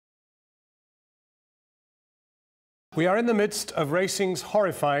We are in the midst of racing's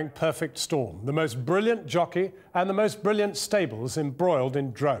horrifying perfect storm. The most brilliant jockey and the most brilliant stables embroiled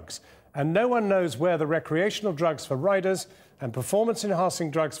in drugs. And no one knows where the recreational drugs for riders and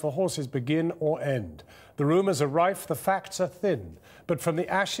performance-enhancing drugs for horses begin or end. The rumours are rife, the facts are thin. But from the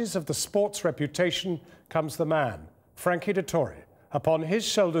ashes of the sport's reputation comes the man, Frankie Dettori. Upon his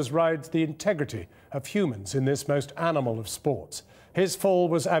shoulders rides the integrity of humans in this most animal of sports. His fall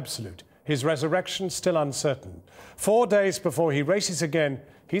was absolute. His resurrection still uncertain. 4 days before he races again,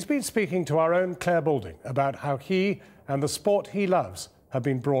 he's been speaking to our own Clare Balding about how he and the sport he loves have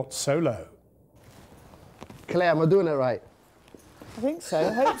been brought so low. Claire, am I doing it right? I think so,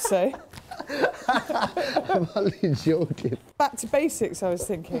 I hope so. I'm only joking. Back to basics, I was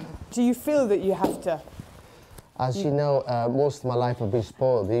thinking. Do you feel that you have to? As you know, most of my life I've been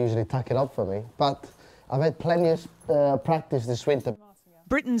spoiled. They usually tuck it up for me. But I've had plenty of practice this winter.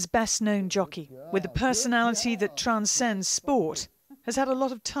 Britain's best-known jockey, with a personality that transcends sport, has had a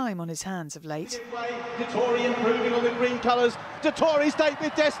lot of time on his hands of late. Dettori improving on the green colours. Dettori's date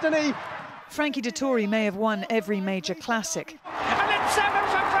with destiny. Frankie Dettori may have won every major classic And it's 7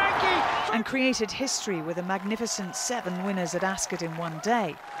 for Frankie. and created history with a magnificent 7 winners at Ascot in one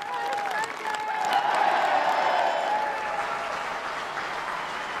day.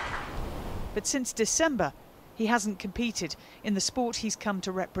 But since December, he hasn't competed in the sport he's come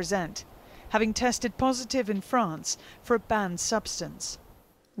to represent, having tested positive in France for a banned substance.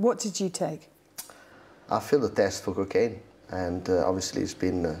 What did you take? I failed the test for cocaine, and obviously it's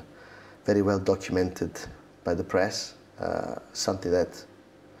been very well documented by the press, something that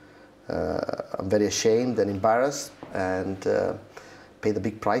I'm very ashamed and embarrassed, and paid a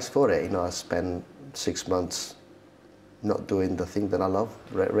big price for it. You know, I spent 6 months not doing the thing that I love,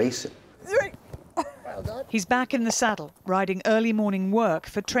 racing. He's back in the saddle, riding early morning work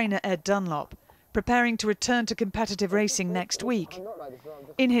for trainer Ed Dunlop, preparing to return to competitive racing next week.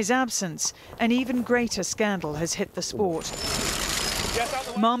 In his absence, an even greater scandal has hit the sport.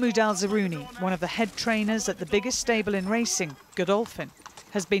 Mahmoud Al-Zarouni, one of the head trainers at the biggest stable in racing, Godolphin,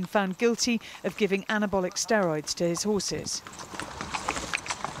 has been found guilty of giving anabolic steroids to his horses.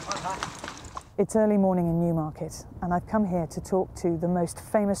 It's early morning in Newmarket, and I've come here to talk to the most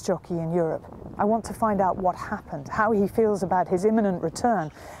famous jockey in Europe. I want to find out what happened, how he feels about his imminent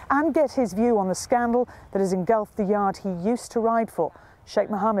return, and get his view on the scandal that has engulfed the yard he used to ride for,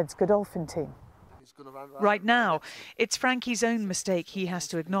 Sheikh Mohammed's Godolphin team. Right now, it's Frankie's own mistake he has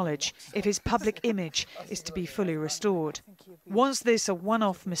to acknowledge if his public image is to be fully restored. Was this a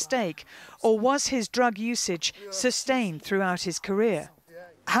one-off mistake, or was his drug usage sustained throughout his career?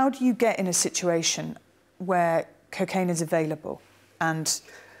 How do you get in a situation where cocaine is available and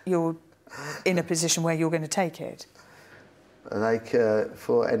you're in a position where you're going to take it? Like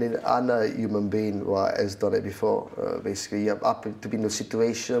for any other human being who has done it before, basically you're up to be in a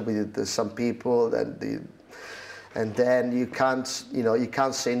situation with some people, and then you can't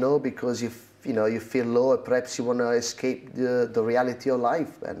say no because you feel low. Perhaps you want to escape the reality of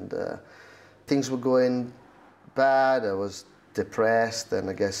life, and things were going bad. I was depressed, and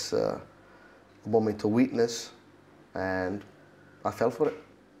I guess a moment of weakness, and I fell for it.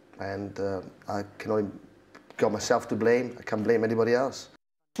 And I can only got myself to blame. I can't blame anybody else.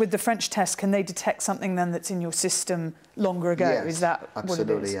 With the French test, can they detect something then that's in your system longer ago? Yes, is that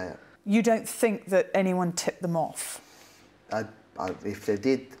absolutely, what it is? Yeah. You don't think that anyone tipped them off? If they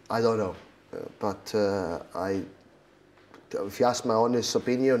did, I don't know. But if you ask my honest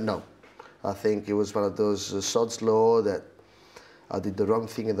opinion, no. I think it was one of those sod's law that I did the wrong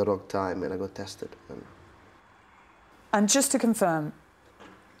thing at the wrong time and I got tested. And just to confirm,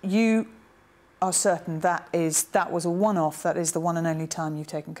 you are certain that was a one-off, that is the one and only time you've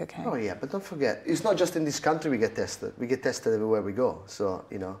taken cocaine? Oh yeah, but don't forget, it's not just in this country we get tested. We get tested everywhere we go. So,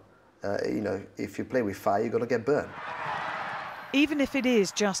 if you play with fire, you're going to get burned. Even if it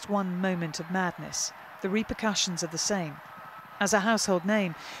is just one moment of madness, the repercussions are the same. As a household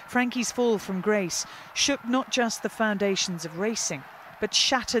name, Frankie's fall from grace shook not just the foundations of racing, but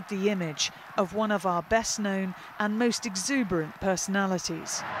shattered the image of one of our best-known and most exuberant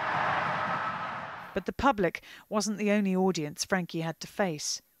personalities. But the public wasn't the only audience Frankie had to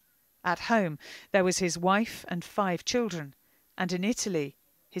face. At home, there was his wife and 5 children, and in Italy,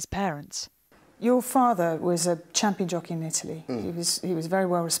 his parents. Your father was a champion jockey in Italy. He was very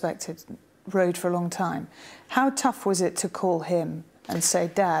well respected, rode for a long time. How tough was it to call him and say,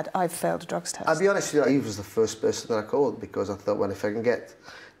 Dad, I've failed a drugs test? I'll be honest with you, he was the first person that I called because I thought, well, if I can get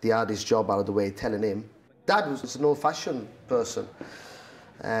the hardest job out of the way, telling him. Dad was an old-fashioned person.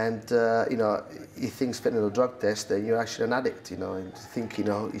 And, he thinks failing a drug test, then you're actually an addict, and you think,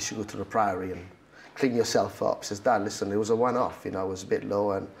 you should go to the Priory and clean yourself up. He says, Dad, listen, it was a one-off, you know, I was a bit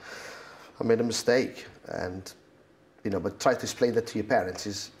low and I made a mistake. And, you know, but try to explain that to your parents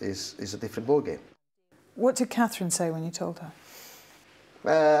is a different ballgame. What did Catherine say when you told her?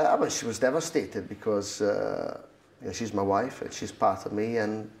 I mean, she was devastated because you know, she's my wife and she's part of me,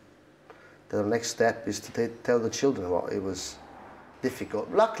 and the next step is to tell the children what it was difficult.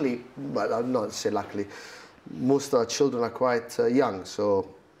 Luckily, well, I'll not say luckily, most of our children are quite young, so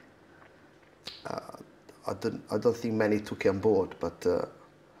I don't think many took it on board. But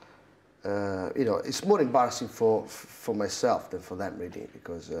you know, it's more embarrassing for myself than for them, really,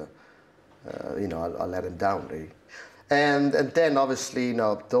 because you know, I let them down, really. And then obviously, you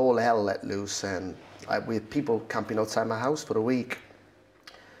know, the whole hell let loose, and with people camping outside my house for a week.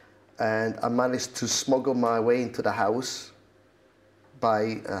 And I managed to smuggle my way into the house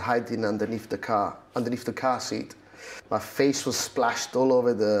by hiding underneath the car seat. My face was splashed all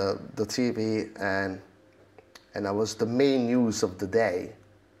over the TV, and I was the main news of the day.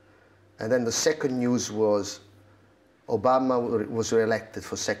 And then the second news was Obama was re-elected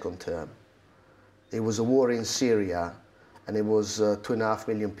for second term. It was a war in Syria, and it was 2.5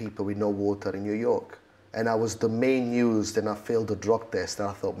 million people with no water in New York. And I was the main news. Then I failed the drug test, and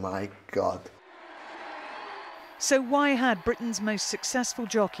I thought, my God. So why had Britain's most successful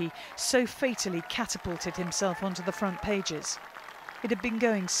jockey so fatally catapulted himself onto the front pages? It had been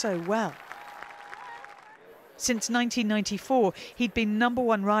going so well. Since 1994, he'd been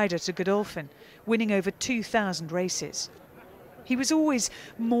 #1 rider to Godolphin, winning over 2,000 races. He was always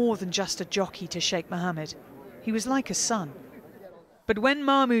more than just a jockey to Sheikh Mohammed. He was like a son. But when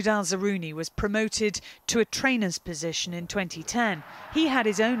Mahmoud Al Zarouni was promoted to a trainer's position in 2010, he had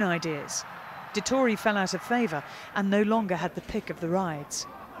his own ideas. Dettori fell out of favour and no longer had the pick of the rides.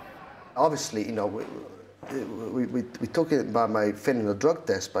 Obviously, you know, we're talking about my failing the drug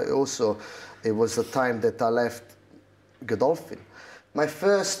test, but also it was the time that I left Godolphin. My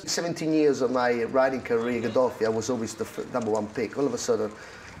first 17 years of my riding career at Godolphin, I was always the #1 pick. All of a sudden,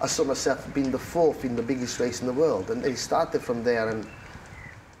 I saw myself being the 4th in the biggest race in the world, and it started from there. And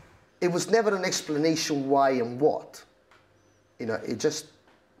it was never an explanation why and what. You know, it just,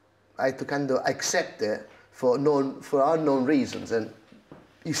 I had to kind of accept it for unknown reasons. And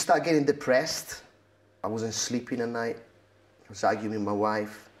you start getting depressed. I wasn't sleeping at night. I was arguing with my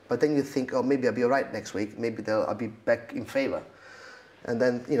wife. But then you think, oh, maybe I'll be all right next week. Maybe I'll be back in favour. And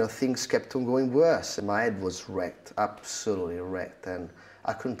then, you know, things kept on going worse. And my head was wrecked, absolutely wrecked. And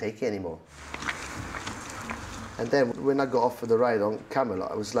I couldn't take it anymore. And then when I got offered the ride on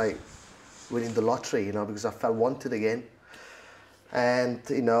Camelot, I was like winning the lottery, you know, because I felt wanted again. And,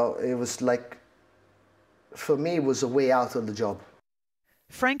 you know, it was like, for me, it was a way out of the job.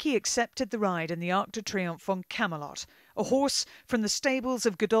 Frankie accepted the ride in the Arc de Triomphe on Camelot, a horse from the stables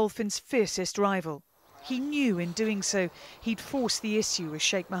of Godolphin's fiercest rival. He knew in doing so he'd force the issue with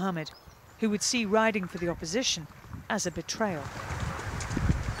Sheikh Mohammed, who would see riding for the opposition as a betrayal.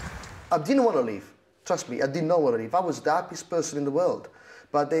 I didn't want to leave. Trust me, I did not want to leave. I was the happiest person in the world.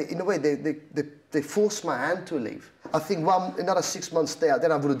 But in a way, they forced my hand to leave. I think another 6 months there,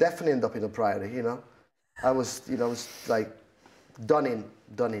 then I would have definitely ended up in a priory, you know. I was, you know, I was like, done in.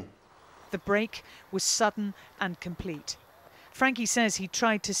 The break was sudden and complete. Frankie says he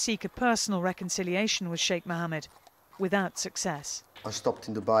tried to seek a personal reconciliation with Sheikh Mohammed, without success. I stopped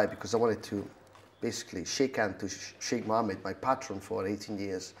in Dubai because I wanted to basically shake hand to Sheikh Mohammed, my patron for 18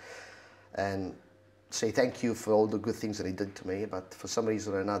 years, and say thank you for all the good things that he did to me, but for some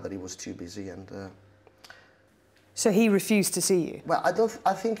reason or another he was too busy. And so he refused to see you? Well,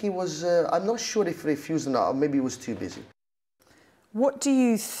 I think he was, I'm not sure if he refused or not, or maybe he was too busy. What do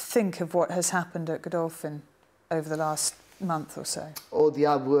you think of what has happened at Godolphin over the last month or so? All the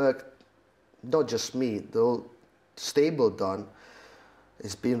hard work, not just me, the whole stable done,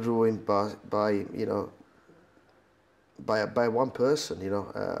 has been ruined by you know, by one person, you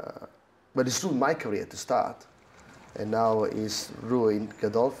know. But it's ruined my career to start, and now it's ruined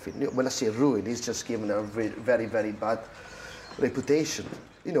Godolphin. When I say ruined, it's just given a very, very bad reputation.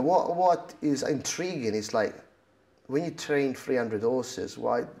 You know, what is intriguing is like, when you train 300 horses,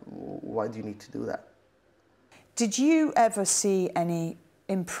 why do you need to do that? Did you ever see any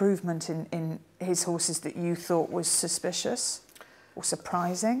improvement in his horses that you thought was suspicious or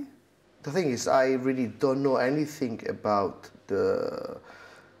surprising? The thing is, I really don't know anything about the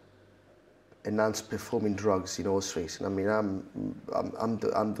enhanced performing drugs in horse racing. I mean, I'm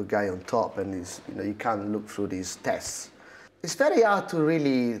the guy on top, and you know, you can't look through these tests. It's very hard to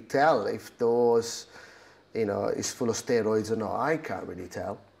really tell if the horse, you know, is full of steroids or not. I can't really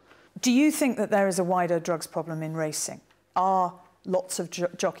tell. Do you think that there is a wider drugs problem in racing? Are lots of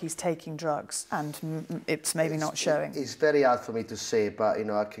jockeys taking drugs and it's maybe not showing? It's very hard for me to say, but you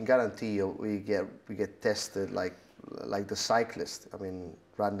know, I can guarantee you we get tested like the cyclist. I mean,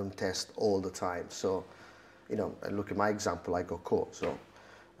 random test all the time. So, you know, look at my example, I got caught. So,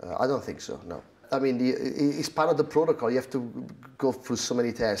 I don't think so. No. I mean, it's part of the protocol. You have to go through so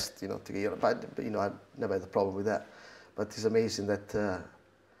many tests, you know, to get. But you know, I never had a problem with that. But it's amazing that,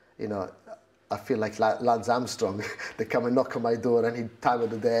 you know, I feel like Lance Armstrong. They come and knock on my door any time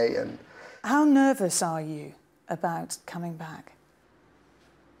of the day. And how nervous are you about coming back?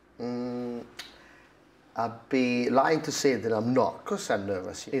 I'd be lying to say that I'm not. Of course I'm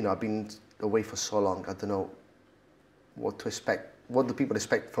nervous. You know, I've been away for so long. I don't know what to expect. What do people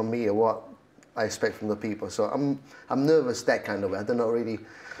expect from me, or what I expect from the people? So I'm nervous that kind of way. I don't know really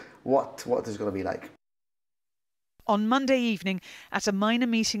what it's going to be like. On Monday evening, at a minor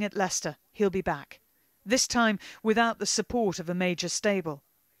meeting at Leicester, he'll be back. This time without the support of a major stable.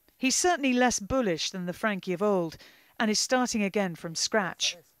 He's certainly less bullish than the Frankie of old and is starting again from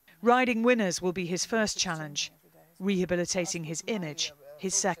scratch. Riding winners will be his first challenge. Rehabilitating his image,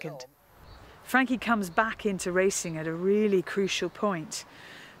 his second. Frankie comes back into racing at a really crucial point,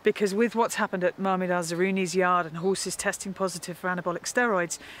 because with what's happened at Mahmoud Al-Zaruni's yard and horses testing positive for anabolic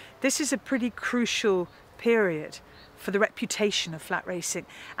steroids, this is a pretty crucial period for the reputation of flat racing.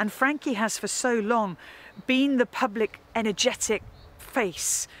 And Frankie has for so long been the public energetic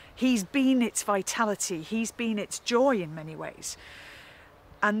face. He's been its vitality, he's been its joy in many ways.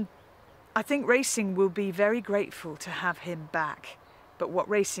 And I think racing will be very grateful to have him back. But what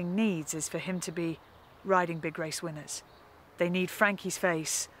racing needs is for him to be riding big race winners. They need Frankie's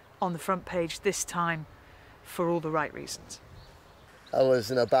face on the front page this time for all the right reasons. I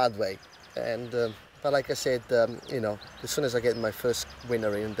was in a bad way, and but like I said, you know, as soon as I get my first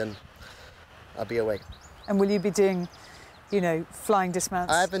winner in, then I'll be away. And will you be doing, you know, flying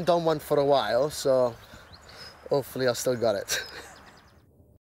dismounts? I haven't done one for a while, so hopefully I still got it.